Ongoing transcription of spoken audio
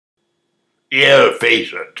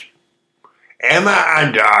ill-fated. Emma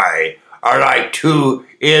and I are like two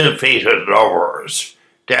ill-fated lovers,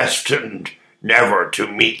 destined never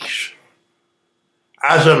to meet.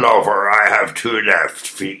 As a lover, I have two left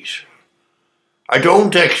feet. I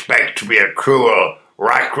don't expect to be a cruel,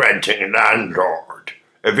 rack-renting landlord,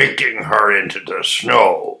 evicting her into the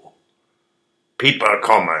snow. People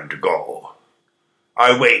come and go.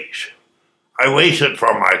 I wait. I waited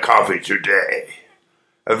for my coffee today.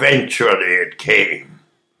 Eventually it came.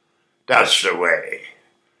 That's the way.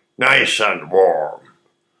 Nice and warm.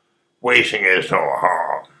 Waiting is no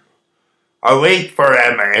harm. I wait for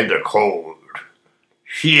Emma in the cold.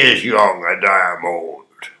 She is young and I am old.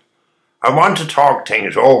 I want to talk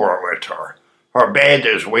things over with her. Her bed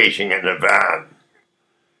is waiting in the van.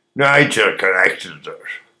 Nigel connected it.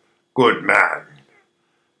 Good man.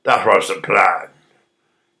 That was the plan.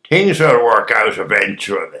 Things will work out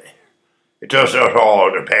eventually. It does not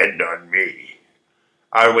all depend on me.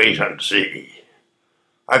 I'll wait and see.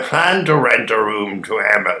 I plan to rent a room to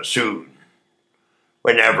Emma soon,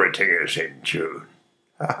 when everything is in tune.